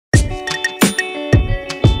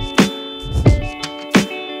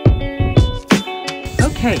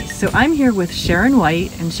Okay, so I'm here with Sharon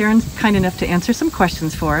White, and Sharon's kind enough to answer some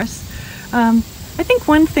questions for us. I think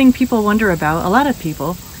one thing people wonder about, a lot of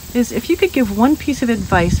people, is if you could give one piece of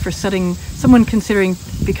advice for someone considering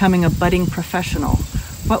becoming a budding professional,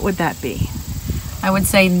 what would that be? I would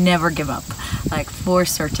say never give up. Like, for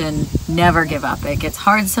certain, never give up. It gets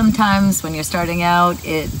hard sometimes when you're starting out.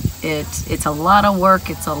 It's a lot of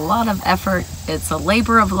work, it's a lot of effort, it's a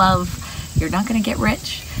labor of love. You're not going to get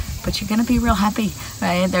rich, but you're going to be real happy,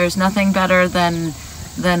 right? There's nothing better than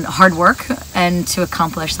hard work and to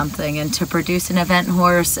accomplish something and to produce an event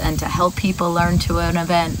horse and to help people learn to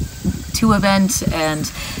event. And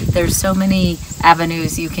there's so many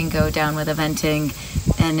avenues you can go down with eventing,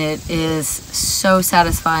 and it is so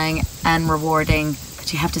satisfying and rewarding,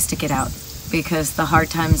 but you have to stick it out because the hard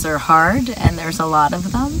times are hard and there's a lot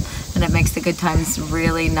of them, and it makes the good times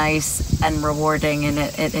really nice and rewarding, and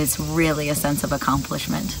it is really a sense of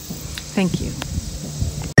accomplishment. Thank you.